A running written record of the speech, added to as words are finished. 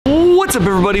What's up,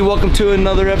 everybody? Welcome to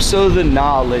another episode of the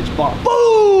Knowledge Bomb.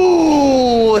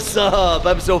 Boom! What's up?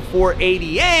 Episode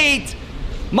 488.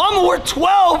 Mama, we're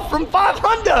 12 from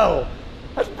 500.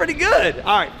 That's pretty good.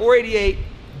 All right, 488,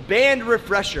 band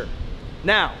refresher.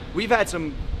 Now, we've had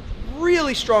some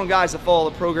really strong guys that follow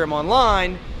the program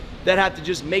online that have to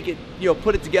just make it,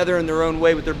 put it together in their own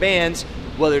way with their bands,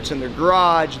 whether it's in their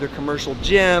garage, their commercial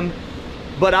gym.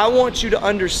 But I want you to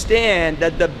understand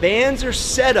that the bands are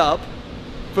set up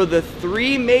for the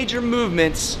three major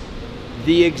movements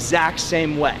the exact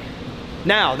same way.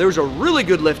 Now, there was a really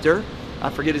good lifter, I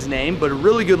forget his name, but a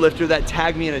really good lifter that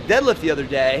tagged me in a deadlift the other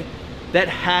day that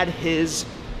had his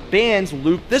bands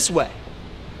looped this way,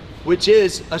 which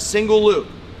is a single loop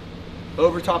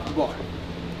over top of the bar.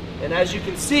 And as you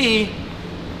can see,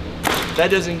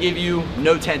 that doesn't give you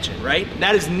no tension, right?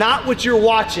 That is not what you're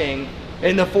watching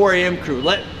in the 4 a.m. crew.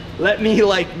 Let me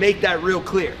make that real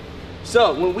clear.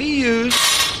 So when we use,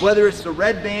 whether it's the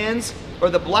red bands or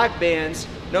the black bands,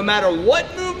 no matter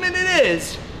what movement it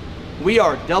is, we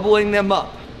are doubling them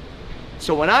up.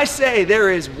 So when I say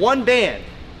there is one band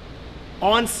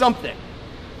on something,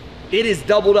 it is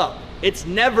doubled up. It's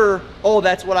never, oh,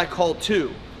 that's what I call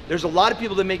two. There's a lot of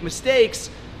people that make mistakes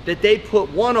that they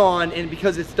put one on, and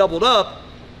because it's doubled up,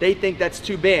 they think that's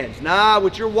two bands. Nah,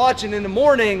 what you're watching in the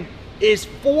morning is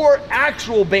 4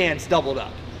 actual bands doubled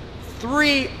up.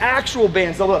 3 actual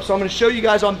bands doubled up. So I'm gonna show you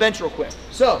guys on bench real quick.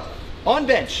 So, on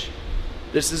bench,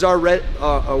 this is our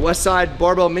West Side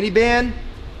Barbell Mini Band.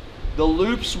 The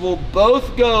loops will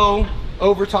both go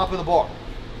over top of the bar,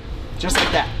 just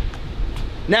like that.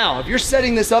 Now, if you're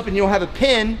setting this up and you don't have a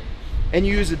pin and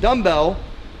you use a dumbbell,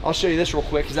 I'll show you this real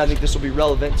quick because I think this will be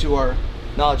relevant to our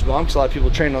knowledge bomb because a lot of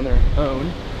people train on their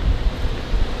own.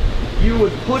 You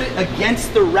would put it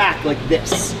against the rack like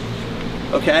this,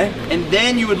 okay? And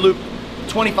then you would loop.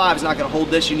 25 is not gonna hold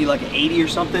this, you need like an 80 or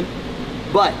something.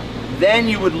 But then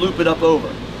you would loop it up over.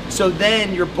 So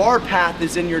then your bar path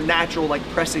is in your natural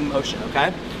pressing motion,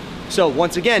 okay? So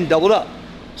once again, doubled up.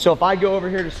 So if I go over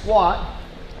here to squat,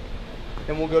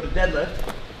 and we'll go to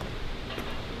deadlift,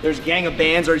 there's a gang of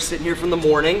bands already sitting here from the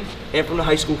morning and from the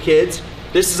high school kids.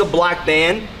 This is a black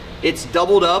band. It's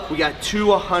doubled up. We got 2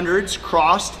 100s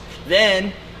crossed.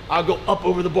 Then I'll go up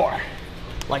over the bar,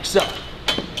 like so.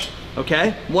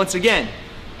 Okay, once again,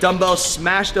 dumbbells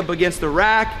smashed up against the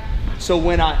rack. So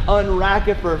when I unrack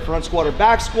it for a front squat or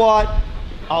back squat,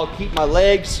 I'll keep my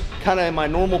legs kind of in my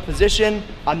normal position.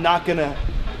 I'm not gonna,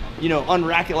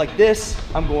 unrack it like this.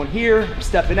 I'm going here,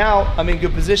 stepping out, I'm in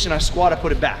good position, I squat, I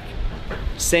put it back.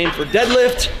 Same for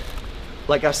deadlift.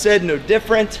 Like I said, no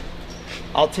different.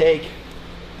 I'll take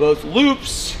both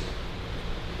loops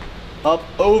up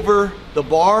over the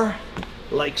bar,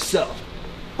 like so.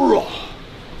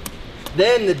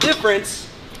 Then the difference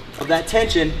of that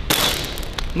tension,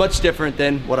 much different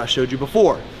than what I showed you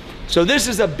before. So this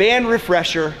is a band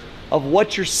refresher of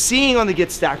what you're seeing on the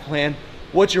Get Stacked plan,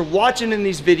 what you're watching in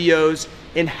these videos,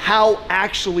 and how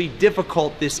actually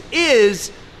difficult this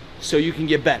is so you can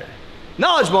get better.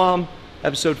 Knowledge Bomb,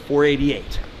 episode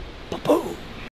 488. Boom.